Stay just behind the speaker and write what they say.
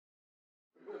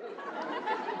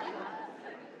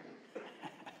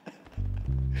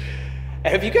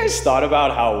Have you guys thought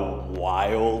about how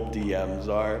wild DMs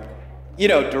are? You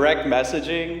know, direct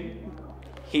messaging.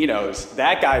 He knows.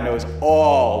 That guy knows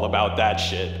all about that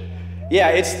shit. Yeah,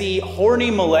 it's the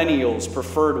horny millennials'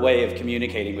 preferred way of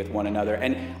communicating with one another.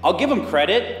 And I'll give them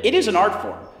credit, it is an art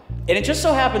form. And it just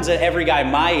so happens that every guy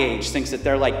my age thinks that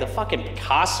they're like the fucking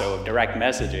Picasso of direct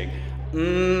messaging.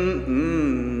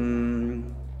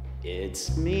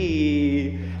 It's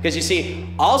me. Because you see,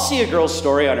 I'll see a girl's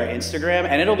story on her Instagram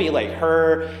and it'll be like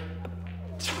her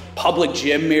public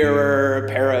gym mirror, a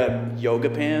pair of yoga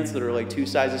pants that are like 2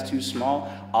 sizes too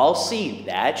small. I'll see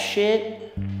that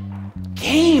shit.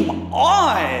 Game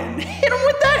on! Hit him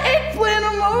with that eggplant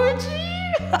emoji!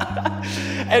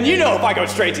 And you know if I go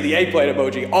straight to the eggplant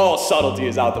emoji, all subtlety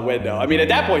is out the window. I mean, at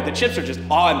that point, the chips are just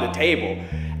on the table.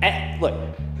 And look,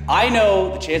 I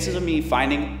know the chances of me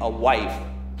finding a wife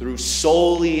through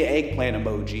solely eggplant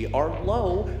emoji are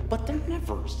low, but they're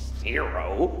never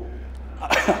 0. All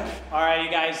right,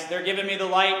 you guys, they're giving me the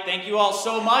light. Thank you all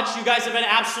so much. You guys have been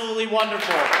absolutely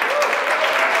wonderful.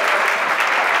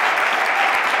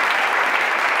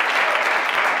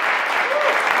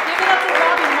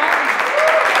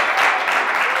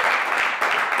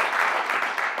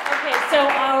 So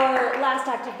our last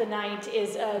act of the night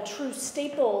is a true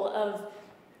staple of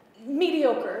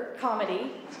mediocre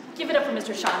comedy. Give it up for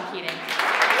Mr. Sean Keating.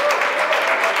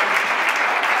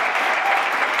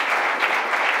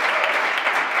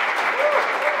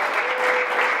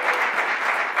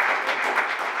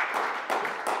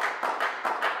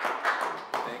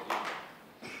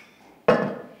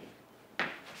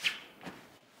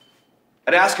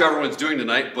 I'd ask how everyone's doing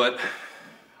tonight, but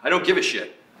I don't give a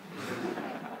shit.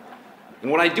 And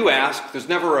when I do ask, there's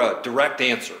never a direct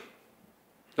answer.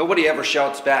 Nobody ever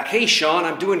shouts back, "Hey, Sean,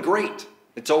 I'm doing great."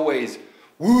 It's always,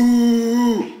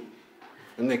 "Woo!"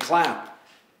 And they clap.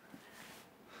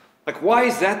 Like, why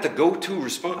is that the go-to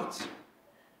response?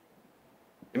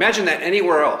 Imagine that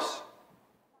anywhere else.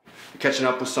 You're catching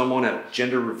up with someone at a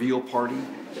gender reveal party.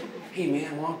 "Hey,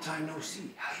 man, long time no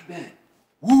see. How you been?"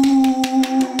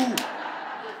 "Woo!"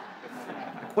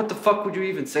 Like, what the fuck would you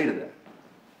even say to that?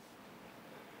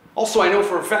 Also, I know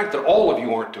for a fact that all of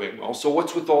you aren't doing well, so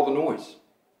what's with all the noise?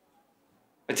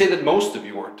 I'd say that most of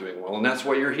you aren't doing well, and that's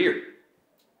why you're here.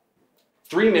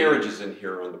 3 marriages in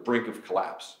here are on the brink of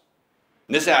collapse.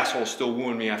 And this asshole's still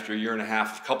wooing me after a 1.5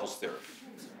 years of couples therapy.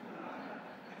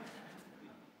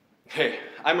 Hey,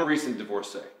 I'm a recent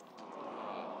divorcee.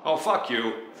 Oh, fuck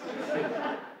you.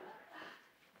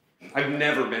 I've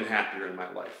never been happier in my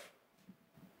life.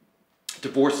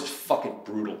 Divorce is fucking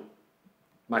brutal.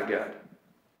 My God.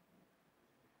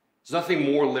 There's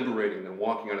nothing more liberating than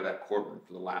walking out of that courtroom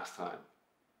for the last time.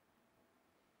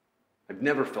 I've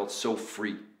never felt so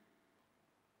free.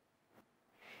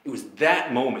 It was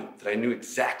that moment that I knew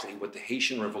exactly what the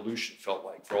Haitian Revolution felt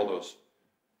like for all those,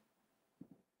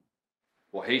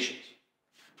 well, Haitians.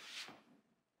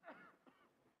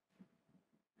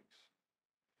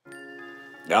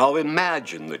 Now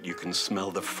imagine that you can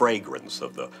smell the fragrance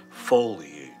of the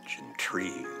foliage and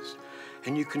trees,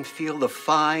 and you can feel the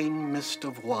fine mist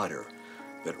of water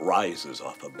that rises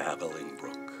off a babbling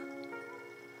brook.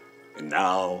 And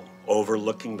now,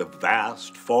 overlooking the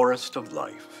vast forest of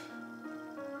life,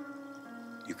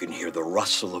 you can hear the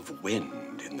rustle of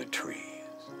wind in the trees.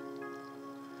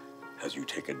 As you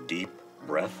take a deep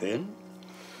breath in,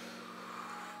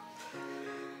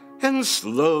 and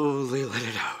slowly let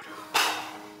it out.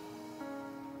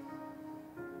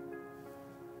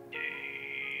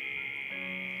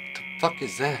 What the fuck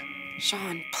is that?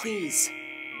 Sean, please.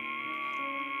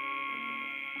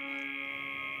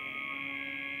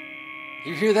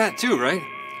 You hear that too, right?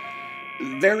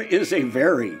 There is a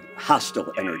very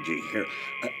hostile energy here.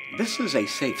 This is a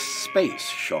safe space,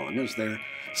 Sean. Is there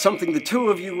something the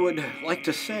two of you would like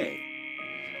to say?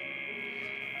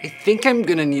 I think I'm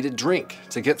gonna need a drink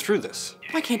to get through this.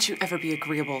 Why can't you ever be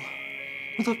agreeable?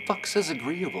 Who the fuck says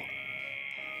agreeable?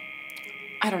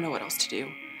 I don't know what else to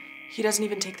do. He doesn't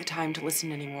even take the time to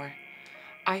listen anymore.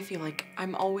 I feel like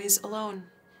I'm always alone.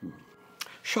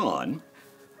 Sean,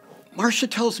 Marsha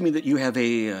tells me that you have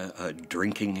a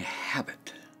drinking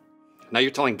habit. Now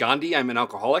you're telling Gandhi I'm an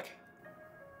alcoholic?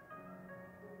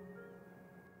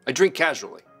 I drink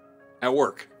casually, at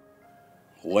work.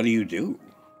 What do you do?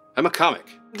 I'm a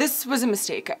comic. This was a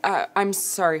mistake. I'm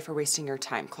sorry for wasting your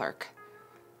time, Clark.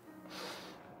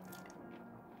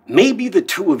 Maybe the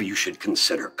two of you should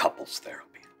consider couples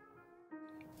therapy.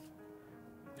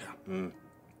 Yeah.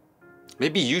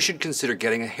 Maybe you should consider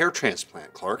getting a hair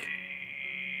transplant, Clark.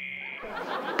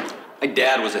 My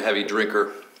dad was a heavy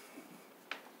drinker.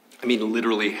 I mean,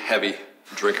 literally heavy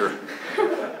drinker.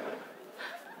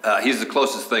 He's the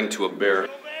closest thing to a bear.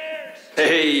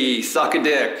 Hey, suck a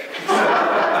dick.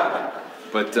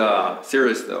 But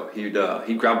serious though, he'd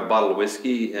grab a bottle of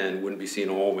whiskey and wouldn't be seen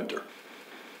all winter.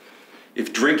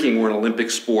 If drinking were an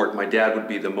Olympic sport, my dad would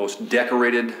be the most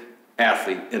decorated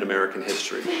athlete in American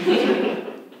history.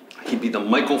 He'd be the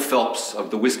Michael Phelps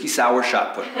of the whiskey sour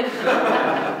shot put.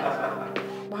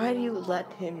 Why do you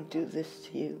let him do this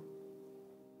to you?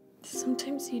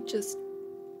 Sometimes he just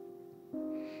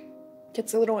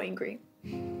gets a little angry.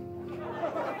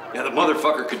 Yeah, the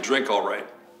motherfucker could drink all right.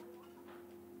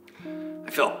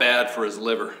 I felt bad for his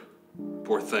liver.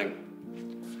 Poor thing.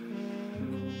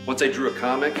 Once I drew a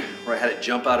comic where I had it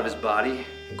jump out of his body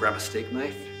and grab a steak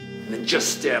knife and then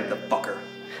just stab the fucker.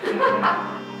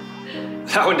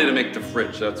 That one didn't make the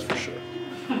fridge, that's for sure.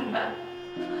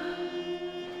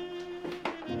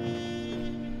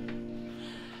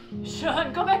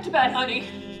 Sean, go back to bed, honey.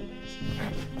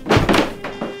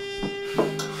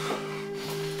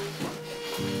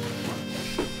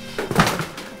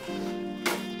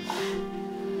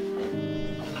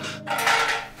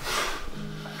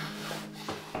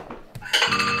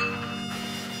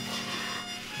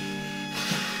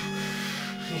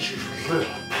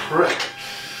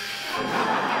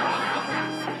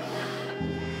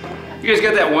 You guys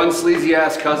got that one sleazy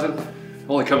ass cousin?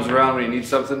 Only comes around when he needs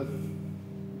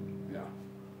something? Yeah.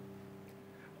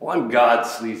 Well, I'm God's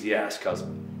sleazy ass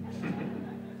cousin.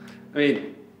 I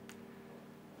mean,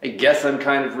 I guess I'm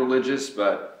kind of religious,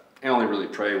 but I only really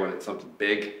pray when it's something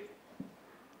big.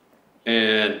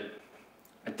 And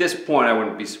at this point, I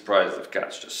wouldn't be surprised if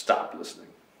God's just stopped listening.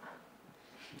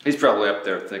 He's probably up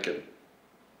there thinking,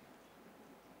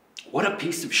 what a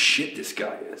piece of shit this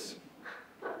guy is.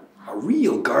 A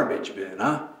real garbage bin,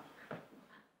 huh?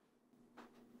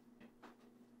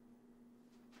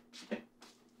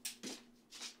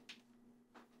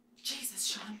 Jesus,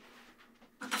 Sean.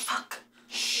 What the fuck?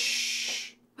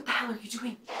 Shh. What the hell are you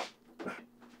doing?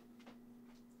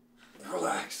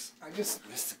 Relax. I just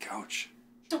missed the couch.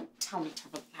 Don't tell me to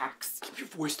relax. Keep your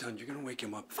voice down. You're gonna wake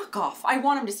him up. Fuck off. I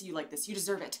want him to see you like this. You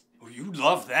deserve it. Oh, you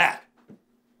love that.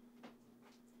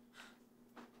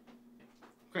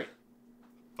 Great.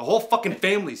 The whole fucking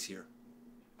family's here.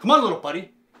 Come on, little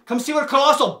buddy. Come see what a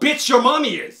colossal bitch your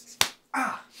mommy is.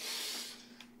 Ah.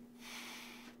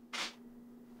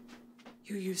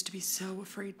 You used to be so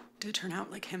afraid to turn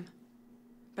out like him.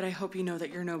 But I hope you know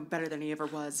that you're no better than he ever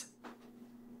was.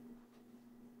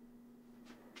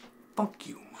 Fuck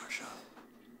you, Marsha.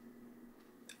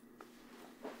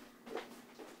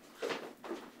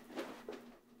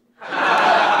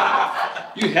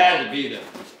 You had to be there.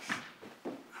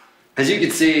 As you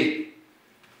can see,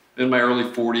 in my early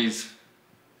 40s,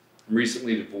 I'm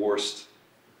recently divorced.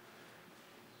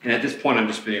 And at this point, I'm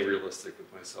just being realistic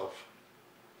with myself.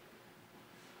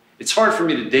 It's hard for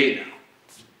me to date now.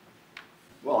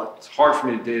 Well, it's hard for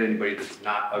me to date anybody that's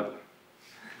not ugly.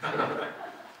 I'm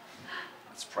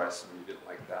surprised some of you didn't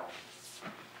like that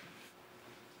one.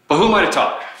 But who am I to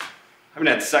talk? I haven't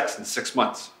had sex in 6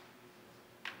 months.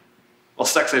 Well,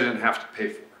 sex I didn't have to pay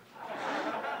for.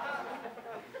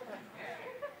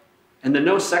 And the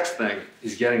no sex thing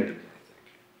is getting to me, I think.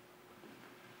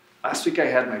 Last week I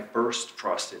had my first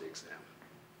prostate exam.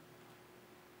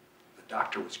 The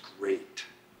doctor was great.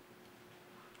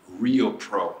 Real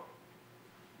pro.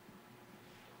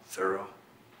 Thorough.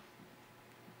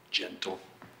 Gentle.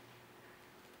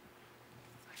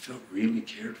 I felt really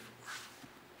cared for.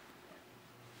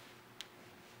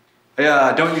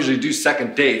 I don't usually do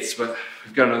second dates, but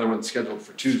we've got another one scheduled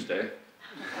for Tuesday.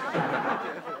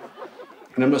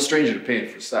 And I'm no stranger to paying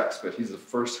for sex, but he's the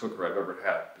first hooker I've ever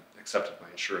had that accepted my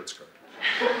insurance card.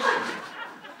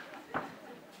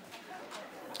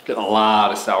 Getting a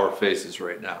lot of sour faces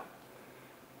right now.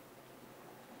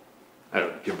 I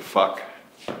don't give a fuck.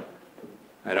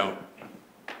 I don't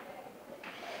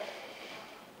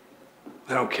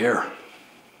care.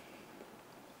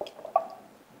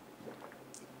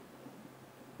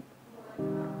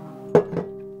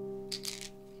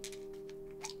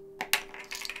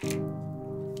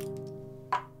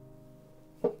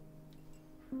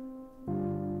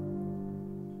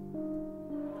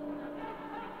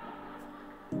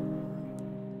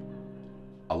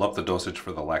 I'll up the dosage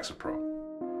for the Lexapro.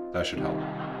 That should help.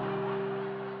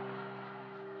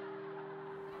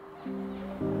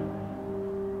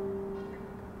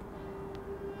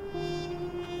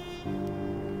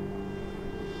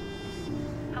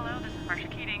 Hello, this is Marsha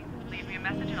Keating. Leave me a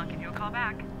message and I'll give you a call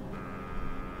back.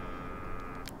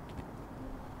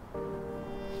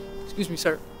 Excuse me,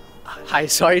 sir. Hi,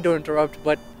 sorry to interrupt,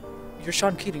 but you're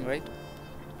Sean Keating, right?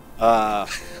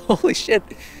 Holy shit.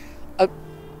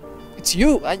 It's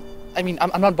you. I mean,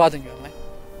 I'm not bothering you, am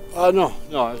I? No,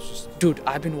 I was just... Dude,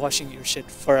 I've been watching your shit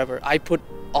forever. I put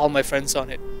all my friends on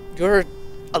it. You're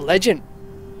a legend.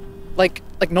 Like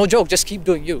no joke, just keep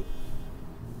doing you.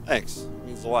 Thanks. It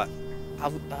means a lot. I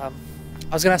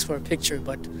was gonna ask for a picture,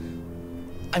 but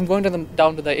I'm going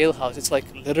down to the ale house. It's like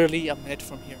literally a minute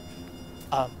from here.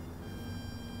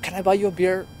 Can I buy you a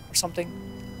beer or something?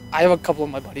 I have a couple of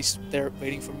my buddies. They're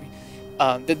waiting for me.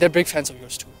 They're big fans of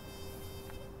yours too.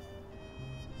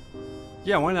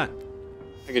 Yeah, why not?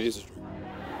 I could use a drink.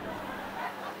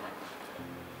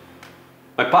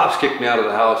 My pops kicked me out of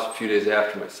the house a few days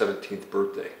after my 17th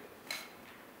birthday.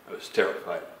 I was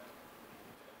terrified.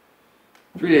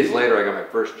 3 days later, I got my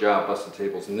first job busting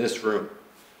tables in this room.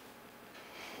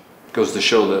 Goes to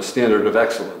show the standard of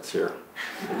excellence here.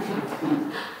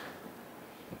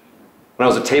 When I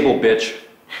was a table bitch,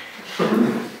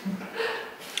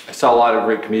 I saw a lot of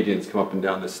great comedians come up and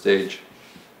down this stage.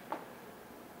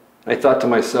 I thought to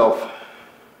myself,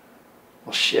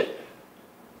 well, shit,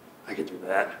 I could do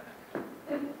that.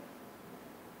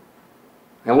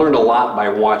 I learned a lot by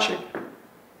watching,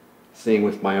 seeing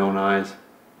with my own eyes.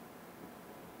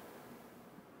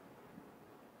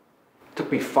 It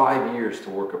took me 5 years to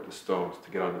work up the stones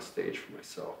to get on the stage for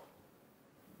myself.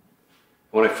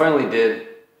 When I finally did,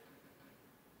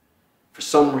 for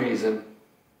some reason,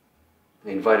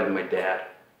 I invited my dad.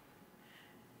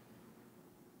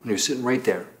 And he was sitting right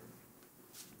there,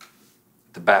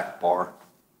 at the back bar,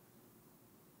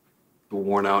 the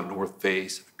worn out North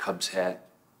Face, a Cubs hat,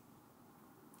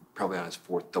 probably on his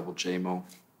 4th double J-Mo,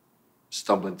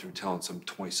 stumbling through telling some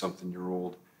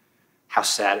 20-something-year-old how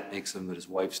sad it makes him that his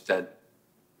wife's dead.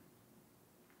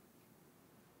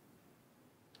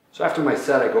 So after my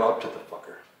set, I go up to the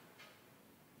fucker.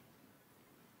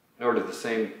 I ordered the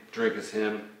same drink as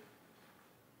him.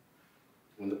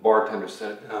 When the bartender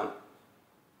set it down,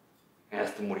 I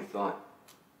asked him what he thought.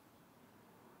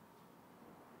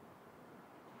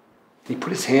 He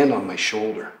put his hand on my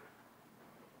shoulder.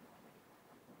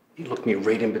 He looked me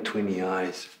right in between the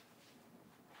eyes.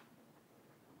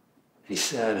 He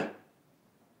said,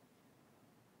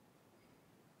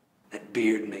 "That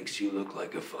beard makes you look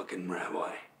like a fucking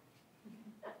rabbi."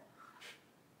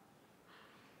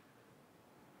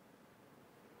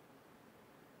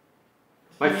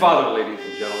 My father, ladies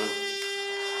and gentlemen.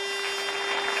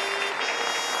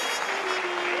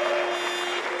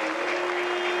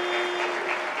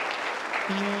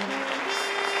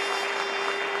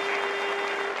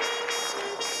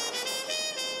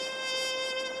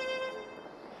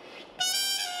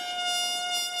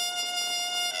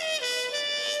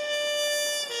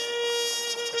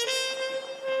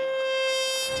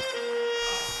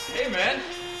 Hey man,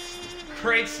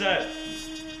 great set.